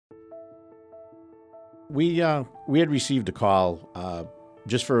We had received a call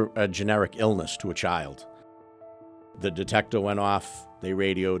just for a generic illness to a child. The detector went off, they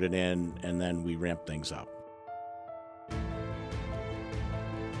radioed it in, and then we ramped things up.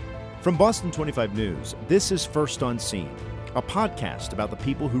 From Boston 25 News, this is First on Scene, a podcast about the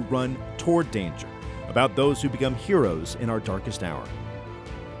people who run toward danger, about those who become heroes in our darkest hour.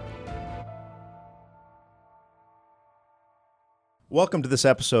 Welcome to this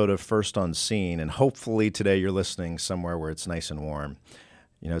episode of First on Scene, and hopefully today you're listening somewhere where it's nice and warm.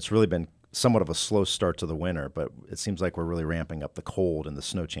 You know, it's really been somewhat of a slow start to the winter, but it seems like we're really ramping up the cold and the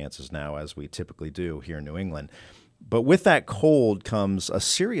snow chances now, as we typically do here in New England. But with that cold comes a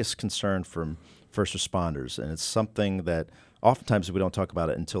serious concern from first responders, and it's something that oftentimes we don't talk about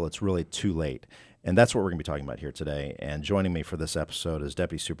it until it's really too late. And that's what we're going to be talking about here today. And joining me for this episode is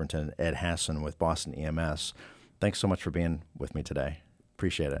Deputy Superintendent Ed Hassan with Boston EMS. Thanks so much for being with me today.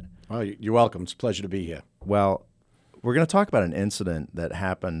 Appreciate it. Oh, you're welcome. It's a pleasure to be here. Well, we're going to talk about an incident that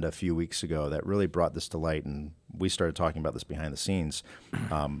happened a few weeks ago that really brought this to light, and we started talking about this behind the scenes.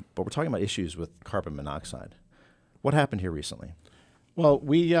 But we're talking about issues with carbon monoxide. What happened here recently? Well,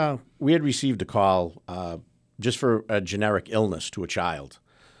 we had received a call just for a generic illness to a child.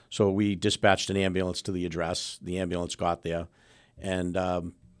 So we dispatched an ambulance to the address. The ambulance got there, and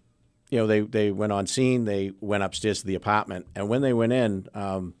they went on scene. They went upstairs to the apartment, and when they went in,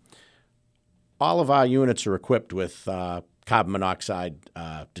 all of our units are equipped with carbon monoxide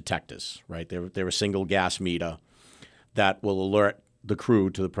detectors. Right, they're a single gas meter that will alert the crew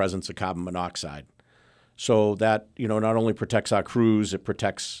to the presence of carbon monoxide. So that, not only protects our crews, it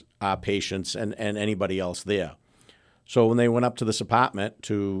protects our patients and anybody else there. So when they went up to this apartment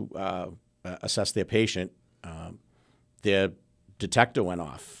to assess their patient, their detector went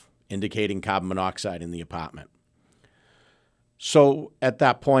off, indicating carbon monoxide in the apartment. So at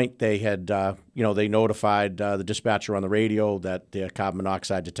that point, they had, they notified the dispatcher on the radio that their carbon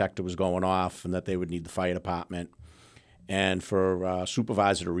monoxide detector was going off and that they would need the fire department and for a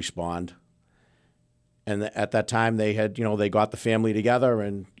supervisor to respond. And at that time, they had, they got the family together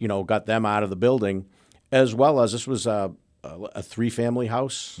and, got them out of the building, as well as this was a three-family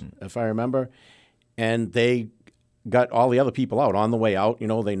house, if I remember. And they got all the other people out. On the way out,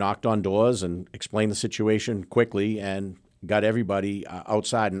 they knocked on doors and explained the situation quickly and got everybody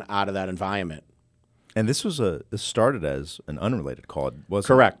outside and out of that environment. And this started as an unrelated call, wasn't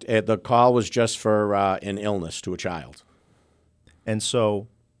it? Correct. The call was just for an illness to a child. And so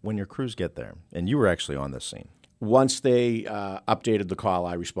when your crews get there, and you were actually on this scene. Once they updated the call,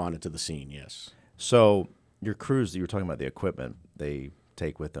 I responded to the scene, yes. So your crews, you were talking about the equipment they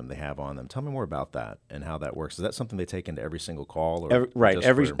take with them, they have on them. Tell me more about that and how that works. Is that something they take into every single call? Or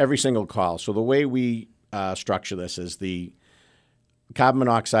every single call. So the way we structure this is the carbon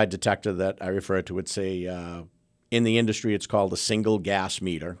monoxide detector that I refer to, it's in the industry, it's called a single gas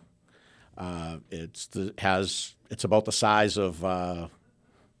meter. It's about the size of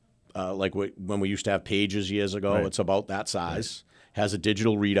when we used to have pages years ago. Right. It's about that size. Right. Has a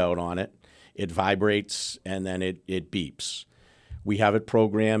digital readout on it. It vibrates, and then it beeps. We have it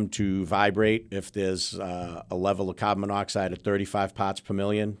programmed to vibrate if there's a level of carbon monoxide at 35 parts per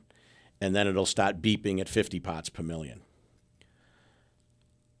million, and then it'll start beeping at 50 parts per million.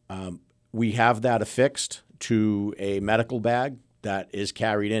 We have that affixed to a medical bag that is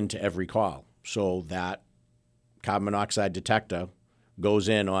carried into every call, so that carbon monoxide detector goes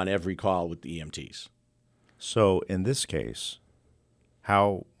in on every call with the EMTs. So in this case,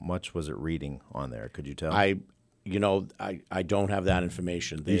 how much was it reading on there? Could you tell? I don't have that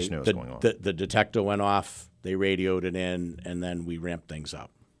information. You just know what's going on. The detector went off, they radioed it in, and then we ramped things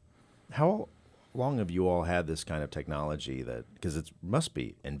up. How long have you all had this kind of technology because it must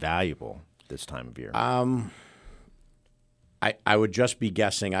be invaluable this time of year? I would just be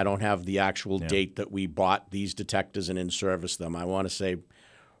guessing. I don't have the actual date that we bought these detectors and in-service them. I want to say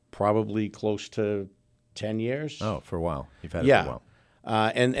probably close to 10 years. Oh, for a while. You've had it for a while.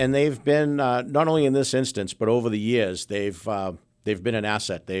 And they've been, not only in this instance, but over the years, they've been an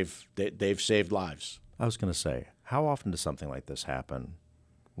asset. They've saved lives. I was going to say, how often does something like this happen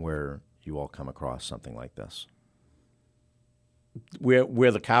where you all come across something like this?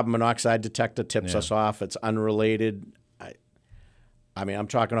 Where the carbon monoxide detector tips us off, it's unrelated. I mean, I'm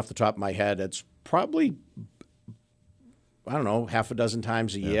talking off the top of my head. It's probably, I don't know, half a dozen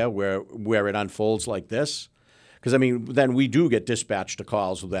times a year where it unfolds like this. Because, then we do get dispatched to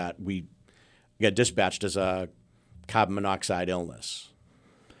calls that we get dispatched as a carbon monoxide illness.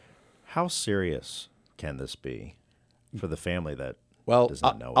 How serious can this be for the family that does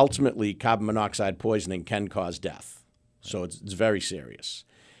not know? Ultimately, carbon monoxide poisoning can cause death. So it's very serious.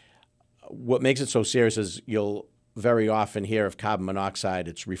 what makes it so serious is you'll very often hear of carbon monoxide.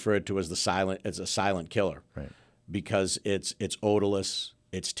 It's referred to as a silent killer, Right. because it's odorless,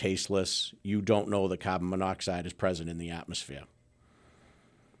 it's tasteless. You don't know that carbon monoxide is present in the atmosphere.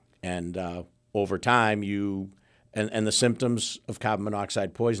 And over time, and the symptoms of carbon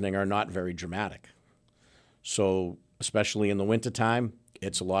monoxide poisoning are not very dramatic. So especially in the wintertime,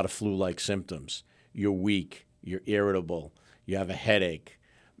 it's a lot of flu-like symptoms. You're weak, you're irritable, you have a headache,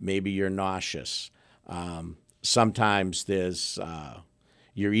 maybe you're nauseous. Sometimes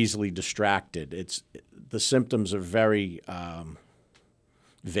you're easily distracted. The symptoms are very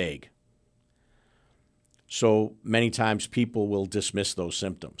vague. So many times people will dismiss those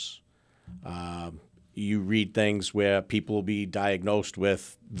symptoms. You read things where people will be diagnosed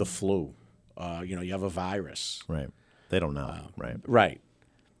with the flu. You have a virus. Right. They don't know. Right. Right.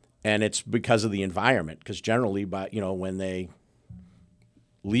 And it's because of the environment, because generally, when they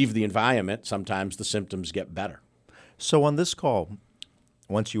leave the environment, sometimes the symptoms get better. So on this call,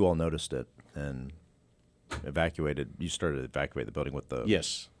 once you all noticed it and you started to evacuate the building with the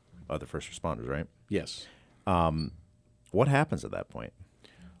Yes. other first responders, right? Yes. What happens at that point?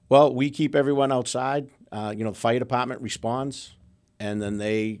 Well, we keep everyone outside. The fire department responds, and then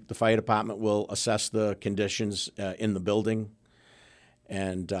the fire department will assess the conditions in the building.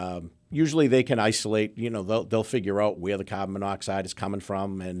 And usually they can isolate, they'll figure out where the carbon monoxide is coming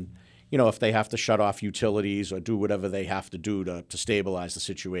from, and, if they have to shut off utilities or do whatever they have to do to stabilize the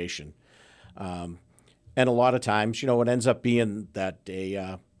situation. And a lot of times, it ends up being that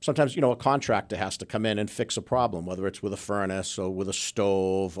sometimes, a contractor has to come in and fix a problem, whether it's with a furnace or with a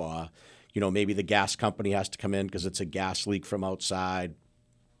stove, or, maybe the gas company has to come in because it's a gas leak from outside,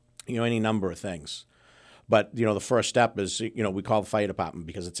 any number of things. But, the first step is, we call the fire department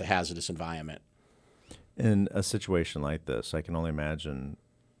because it's a hazardous environment. In a situation like this, I can only imagine,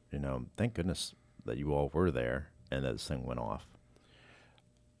 thank goodness that you all were there and that this thing went off.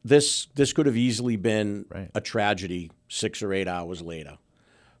 This could have easily been Right. a tragedy 6 or 8 hours later,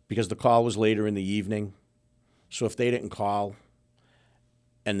 because the call was later in the evening. So if they didn't call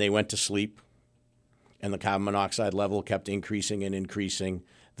and they went to sleep and the carbon monoxide level kept increasing and increasing,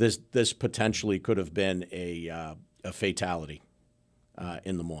 this potentially could have been a fatality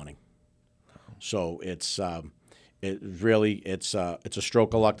in the morning. So it's a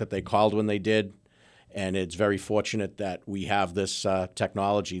stroke of luck that they called when they did, and it's very fortunate that we have this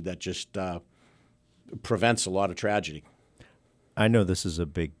technology that just prevents a lot of tragedy. I know this is a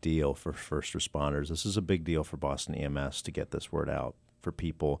big deal for first responders. This is a big deal for Boston EMS to get this word out for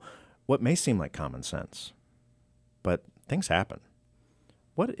people. What may seem like common sense, but things happen.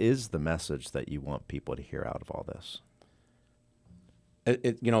 What is the message that you want people to hear out of all this?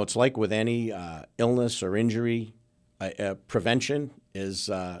 It's like with any illness or injury, prevention is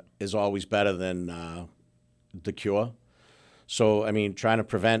always better than the cure. So, trying to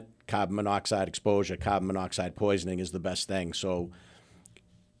prevent carbon monoxide exposure, carbon monoxide poisoning is the best thing. So,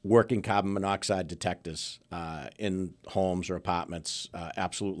 working carbon monoxide detectors in homes or apartments,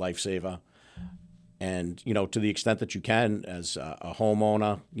 absolute lifesaver. And, to the extent that you can as a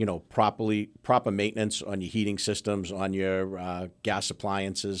homeowner, proper maintenance on your heating systems, on your gas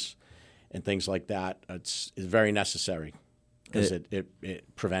appliances and things like that, is very necessary because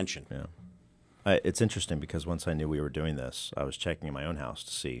prevention. Yeah. It's interesting because once I knew we were doing this, I was checking in my own house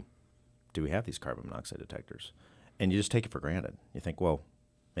to see, do we have these carbon monoxide detectors? And you just take it for granted. You think, well,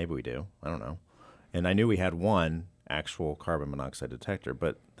 maybe we do. I don't know. And I knew we had one actual carbon monoxide detector,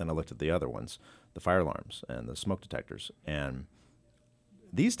 but then I looked at the other ones, the fire alarms and the smoke detectors. And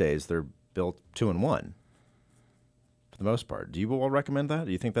these days, they're built 2-in-1 for the most part. Do you all recommend that?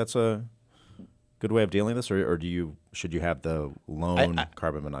 Do you think that's a good way of dealing with this, or should you have the lone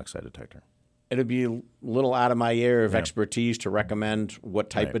carbon monoxide detector? It'd be a little out of my area of expertise to recommend what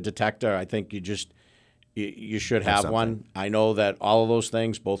type of detector. I think you should have one. I know that all of those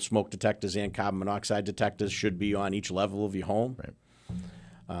things, both smoke detectors and carbon monoxide detectors, should be on each level of your home.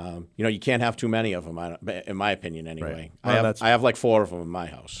 Right. You can't have too many of them, in my opinion, anyway. Right. Well, I have like 4 of them in my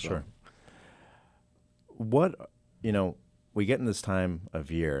house. So. Sure. What, we get in this time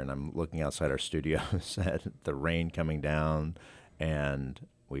of year, and I'm looking outside our studios at the rain coming down, and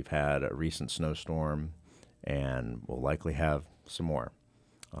we've had a recent snowstorm, and we'll likely have some more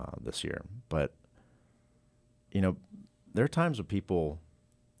this year. But, there are times when people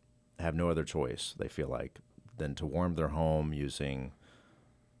have no other choice, they feel like, than to warm their home using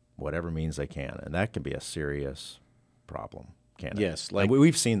whatever means they can. And that can be a serious problem, can't it? Yes. And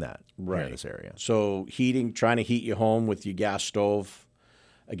we've seen that right here in this area. So trying to heat your home with your gas stove,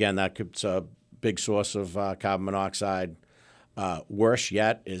 again, it's a big source of carbon monoxide. Worse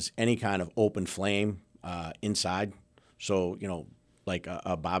yet is any kind of open flame inside. So, like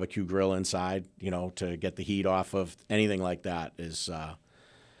a barbecue grill inside, to get the heat off of anything like that is a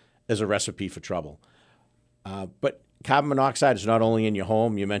recipe for trouble. But carbon monoxide is not only in your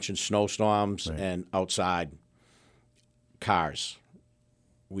home. You mentioned snowstorms and outside cars.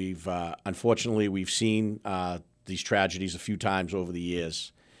 Unfortunately, we've seen these tragedies a few times over the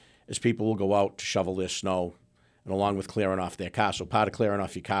years as people will go out to shovel their snow and along with clearing off their car. So part of clearing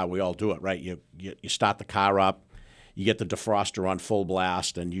off your car, we all do it, right? You start the car up, you get the defroster on full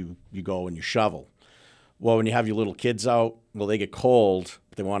blast, and you go and you shovel. Well, when you have your little kids out, they get cold,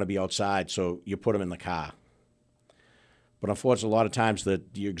 but they want to be outside, so you put them in the car. But unfortunately, a lot of times the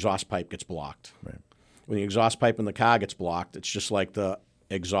exhaust pipe gets blocked. Right. When the exhaust pipe in the car gets blocked, it's just like the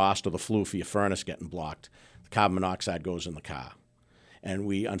exhaust or the flue for your furnace getting blocked. The carbon monoxide goes in the car. And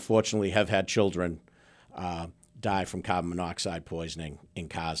we unfortunately have had children die from carbon monoxide poisoning in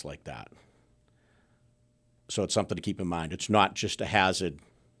cars like that. So it's something to keep in mind. It's not just a hazard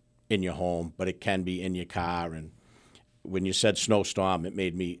in your home, but it can be in your car. And when you said snowstorm, it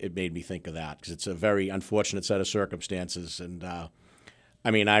made me think of that because it's a very unfortunate set of circumstances. And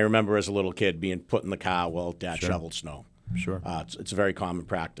I remember as a little kid being put in the car while Dad shoveled snow. Sure. It's a very common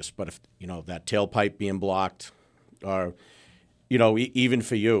practice. But if that tailpipe being blocked, or even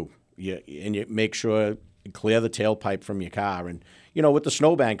for you make sure you clear the tailpipe from your car. And with the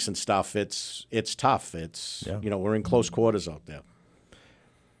snowbanks and stuff, it's tough. It's we're in close quarters out there.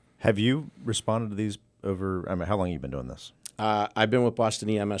 Have you responded to these over? How long have you been doing this? I've been with Boston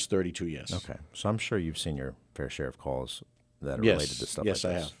EMS 32 years. Okay, so I'm sure you've seen your fair share of calls that are related to stuff like this.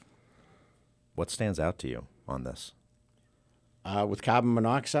 Yes, I have. What stands out to you on this? With carbon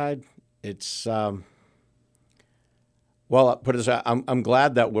monoxide, it's put it this way, I'm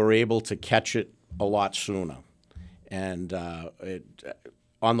glad that we're able to catch it a lot sooner. And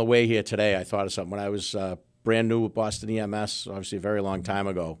on the way here today, I thought of something. When I was brand new with Boston EMS, obviously a very long time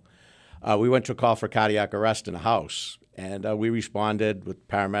ago, we went to a call for cardiac arrest in a house, and we responded with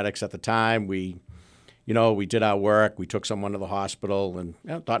paramedics at the time. We did our work. We took someone to the hospital and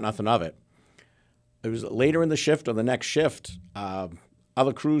thought nothing of it. It was later in the shift or the next shift,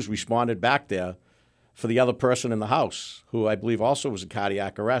 other crews responded back there for the other person in the house, who I believe also was a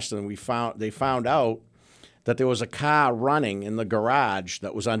cardiac arrest, and they found out that there was a car running in the garage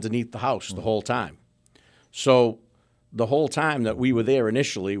that was underneath the house the whole time. So the whole time that we were there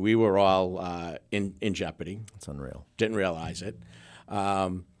initially, we were all in jeopardy. It's unreal. Didn't realize it.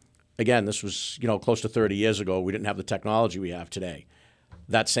 Again, this was close to 30 years ago. We didn't have the technology we have today.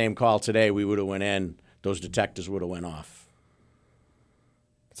 That same call today, we would have went in. Those detectors would have went off.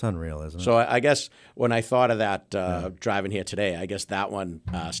 It's unreal, isn't it? So I guess when I thought of that driving here today, I guess that one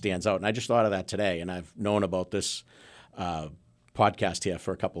stands out. And I just thought of that today, and I've known about this podcast here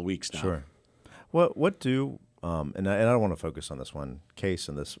for a couple of weeks now. Sure. What do and I don't want to focus on this one case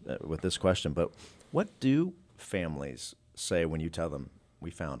and this with this question, but what do families say when you tell them we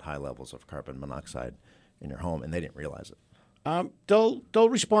found high levels of carbon monoxide in your home and they didn't realize it? They'll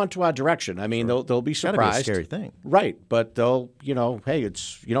respond to our direction. They'll be surprised. Gotta be a scary thing, right? But they'll hey,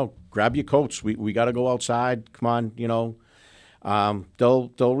 it's grab your coats. We got to go outside. Come on,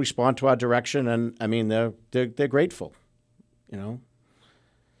 they'll respond to our direction, and they're grateful.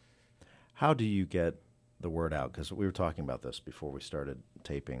 How do you get the word out? Because we were talking about this before we started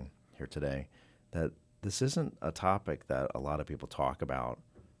taping here today, that this isn't a topic that a lot of people talk about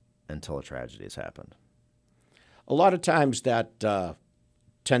until a tragedy has happened. A lot of times that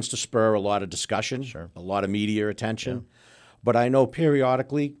tends to spur a lot of discussion, a lot of media attention. Yeah. But I know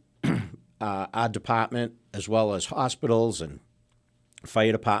periodically our department, as well as hospitals and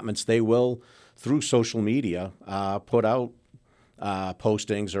fire departments, they will, through social media, put out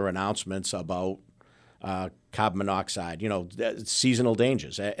postings or announcements about carbon monoxide. Seasonal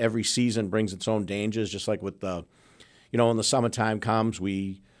dangers. Every season brings its own dangers, just like with the, when the summertime comes,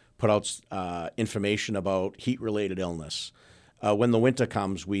 we put out information about heat-related illness. When the winter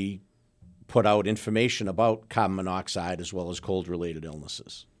comes, we put out information about carbon monoxide as well as cold-related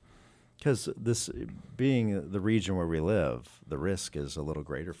illnesses. Because this being the region where we live, the risk is a little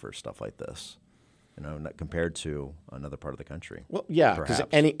greater for stuff like this, not compared to another part of the country. Well, yeah, because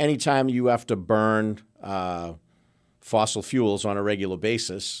any time you have to burn fossil fuels on a regular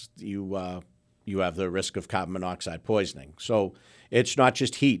basis, you have the risk of carbon monoxide poisoning. So it's not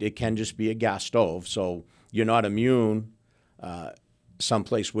just heat. It can just be a gas stove. So you're not immune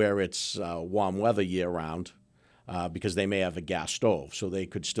someplace where it's warm weather year-round because they may have a gas stove. So they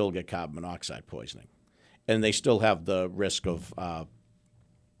could still get carbon monoxide poisoning. And they still have the risk of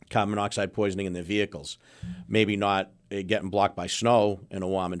carbon monoxide poisoning in their vehicles. Maybe not getting blocked by snow in a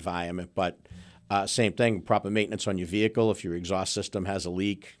warm environment, but same thing, proper maintenance on your vehicle. If your exhaust system has a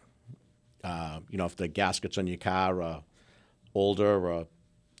leak, if the gaskets on your car are older,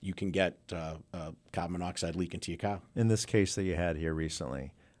 you can get carbon monoxide leak into your car. In this case that you had here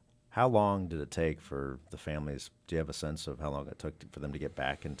recently, how long did it take for the families? Do you have a sense of how long it took for them to get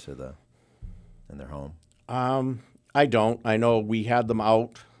back in their home? I don't. I know we had them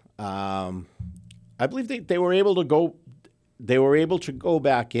out. I believe they were able to go. They were able to go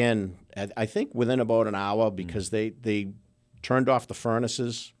back in, I think, within about an hour because they turned off the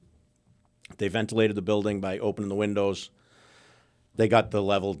furnaces. They ventilated the building by opening the windows. They got the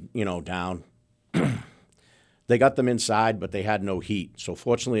level, down. They got them inside, but they had no heat. So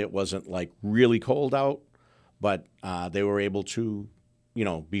fortunately, it wasn't like really cold out, but they were able to,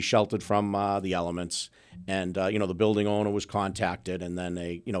 be sheltered from the elements. And, the building owner was contacted, and then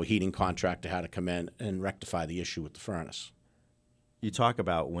a, heating contractor had to come in and rectify the issue with the furnace. You talk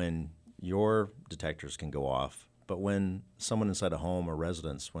about when your detectors can go off, but when someone inside a home or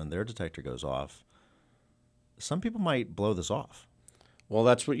residence, when their detector goes off, some people might blow this off. Well,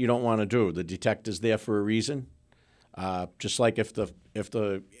 that's what you don't want to do. The detector's there for a reason. Just like if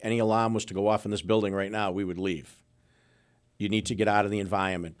any alarm was to go off in this building right now, we would leave. You need to get out of the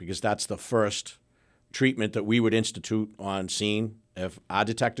environment because that's the first treatment that we would institute on scene. If our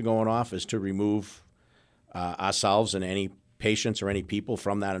detector going off is to remove ourselves and any patients or any people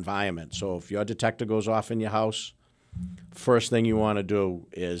from that environment. So if your detector goes off in your house, first thing you want to do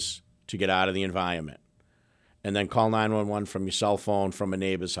is to get out of the environment. And then call 911 from your cell phone from a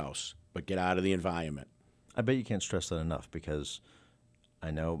neighbor's house, but get out of the environment. I bet you can't stress that enough because I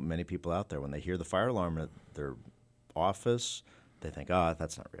know many people out there, when they hear the fire alarm at their office, they think,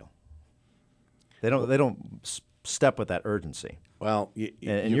 that's not real. They don't step with that urgency. Well,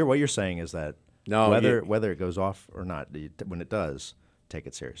 what you're saying is that whether it goes off or not, when it does, take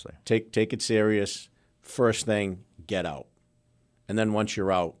it seriously. Take it serious. First thing, get out. And then once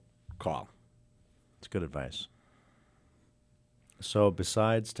you're out, call. It's good advice. So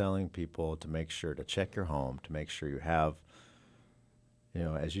besides telling people to make sure to check your home, to make sure you have,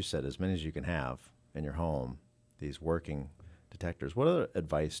 as you said, as many as you can have in your home, these working detectors, what other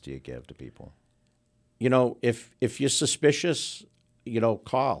advice do you give to people? If you're suspicious,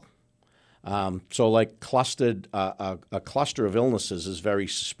 call. So like a cluster of illnesses is very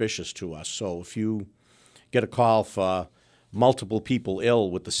suspicious to us. So if you get a call for multiple people ill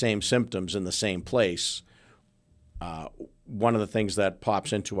with the same symptoms in the same place, one of the things that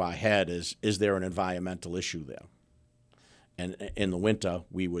pops into our head is there an environmental issue there? And in the winter,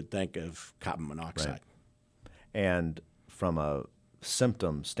 we would think of carbon monoxide. Right. And from a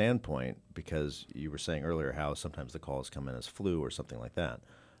symptom standpoint, because you were saying earlier how sometimes the calls come in as flu or something like that,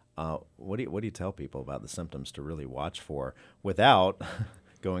 what do you tell people about the symptoms to really watch for without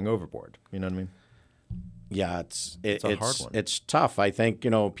going overboard? You know what I mean? Yeah, it's a hard one. It's tough. I think,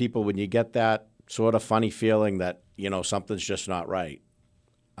 people, when you get that sort of funny feeling that, something's just not right,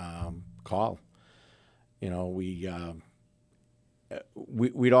 call.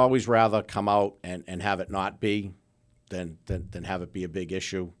 We'd always rather come out and have it not be than have it be a big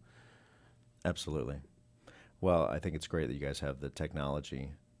issue. Absolutely. Well, I think it's great that you guys have the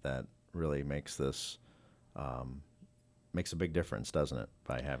technology that really makes this makes a big difference, doesn't it,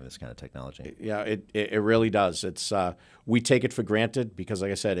 by having this kind of technology? Yeah, it really does. It's we take it for granted because,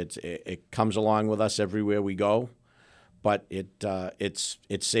 like I said, it comes along with us everywhere we go, but it's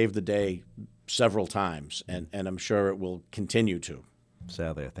saved the day several times, and I'm sure it will continue to.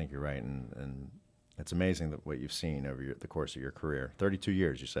 Sadly, I think you're right, and it's amazing that what you've seen over the course of your career. 32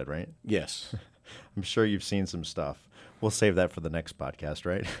 years, you said, right? Yes. I'm sure you've seen some stuff. We'll save that for the next podcast,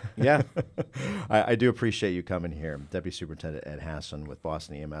 right? Yeah. I do appreciate you coming here. Deputy Superintendent Ed Hassan with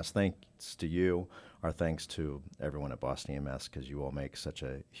Boston EMS. Thanks to you. Our thanks to everyone at Boston EMS because you all make such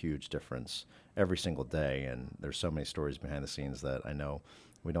a huge difference every single day. And there's so many stories behind the scenes that I know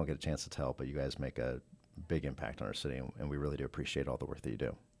we don't get a chance to tell, but you guys make a big impact on our city, and we really do appreciate all the work that you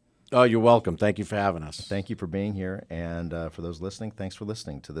do. Oh, you're welcome. Thank you for having us. Thank you for being here. And for those listening, thanks for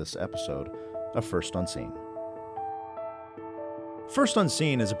listening to this episode of First on Scene. First on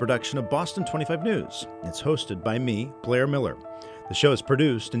Scene is a production of Boston 25 News. It's hosted by me, Blair Miller. The show is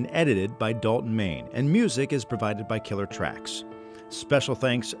produced and edited by Dalton Main, and music is provided by Killer Tracks. Special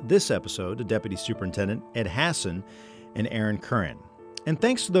thanks this episode to Deputy Superintendent Ed Hassan and Aaron Curran. And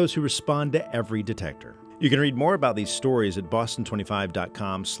thanks to those who respond to every detector. You can read more about these stories at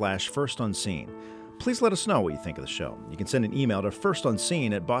boston25.com/firstonscene. Please let us know what you think of the show. You can send an email to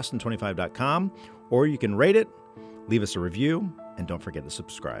firstonscene@boston25.com, or you can rate it, leave us a review, and don't forget to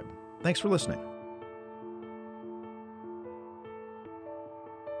subscribe. Thanks for listening.